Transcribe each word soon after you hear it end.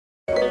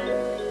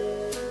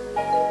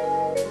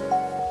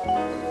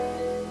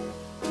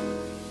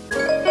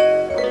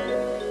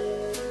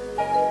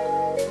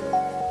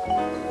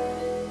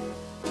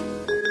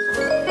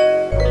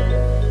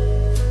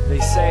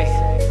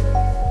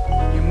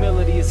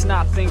It's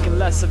not thinking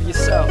less of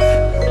yourself,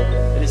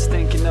 it is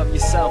thinking of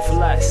yourself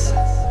less.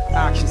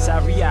 Actions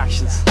have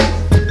reactions. Mind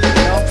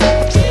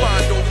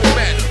over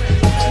matter.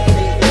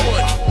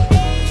 Money.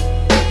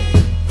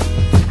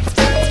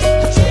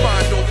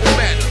 Mind over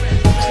matter.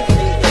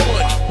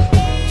 Money.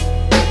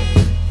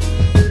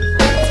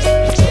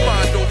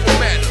 Mind over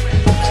matter.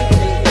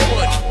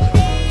 Money.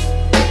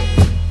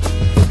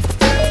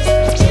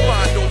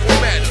 Mind over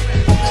matter.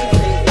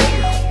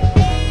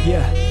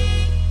 Yeah.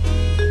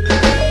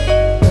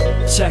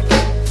 Check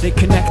it. They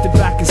connected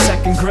back in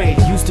second grade.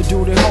 Used to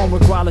do their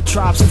homework while the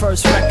tribe's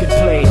first record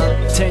played.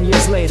 10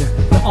 years later,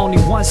 they're only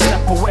one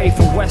step away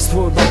from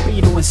Westwood by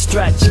Beetle and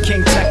Stretch,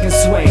 King Tech and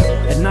Sway.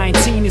 At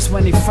 19 is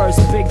when their first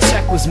big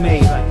check was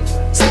made.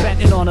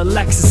 Spent it on a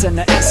Lexus and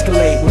an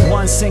Escalade. With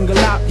one single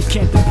out, you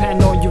can't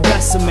depend on your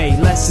resume.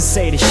 Let's just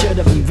say they should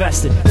have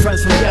invested.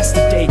 Friends from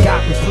yesterday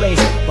got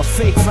replaced by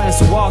fake friends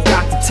who all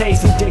got the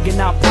taste of digging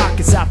out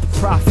pockets out the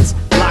profits.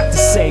 Lock the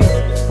safe.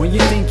 When you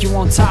think you're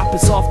on top,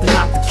 it's often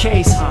not the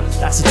case.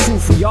 That's the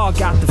truth, we all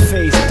got to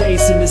face.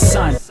 Days in the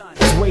sun,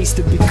 it's ways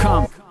to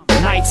become.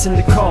 Nights in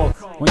the cold,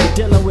 when you're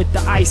dealing with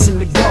the ice and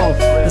the gold.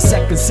 The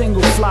second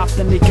single flopped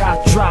and they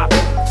got dropped.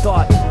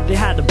 Thought they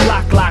had the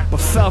block lock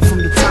but fell from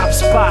the top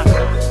spot.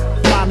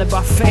 Blinded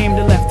by fame,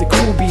 they left the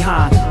crew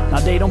behind. Now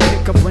they don't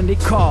pick up when they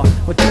call.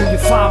 What do you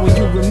find when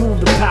you remove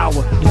the power?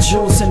 The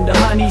jewels and the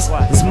honeys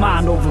is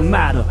mind over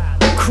matter,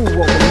 crew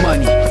over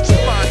money.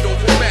 Mind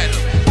over matter.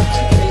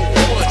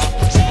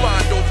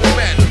 Mind over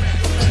matter.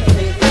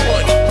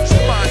 Money.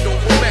 Mind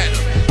over matter.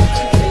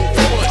 Money.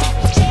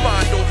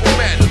 Mind over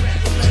matter.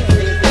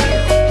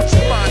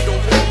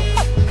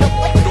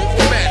 Mind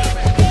over matter.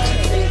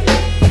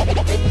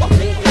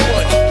 Money.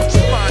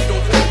 Mind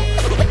over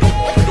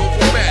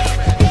matter.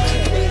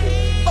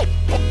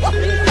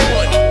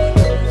 Money.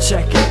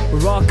 Check it,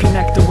 we're all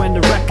connected when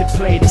the record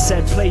played. It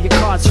said play your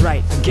cards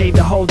right, I gave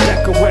the whole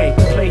deck away.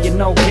 Playing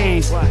no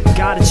games,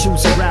 gotta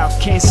choose a route,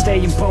 can't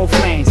stay in both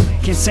lanes.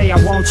 Can't say I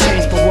won't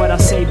change, but what I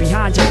say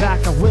behind your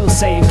back I will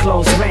say in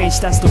close range.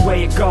 That's the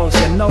way it goes,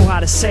 you know how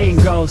the saying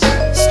goes.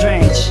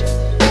 Strange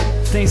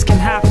things can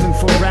happen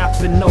for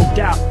rapping, no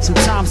doubt.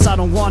 Sometimes I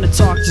don't wanna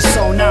talk, just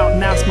zone out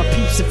and ask my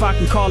peeps if I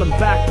can call them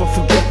back, but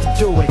forget to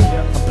do it.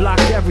 I block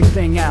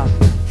everything out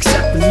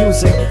except the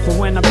music, but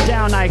when I'm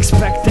down I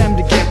expect them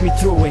to get me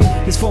through it.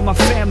 It's for my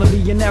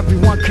family and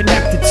everyone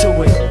connected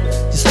to it.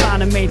 Just trying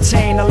to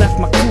maintain, I left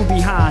my crew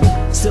behind.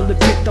 Still they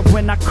picked up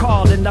when I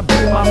called and I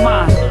blew my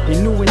mind. They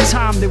knew in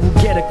time they would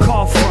get a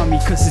call from me,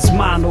 cause it's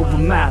mind over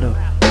matter,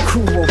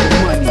 crew over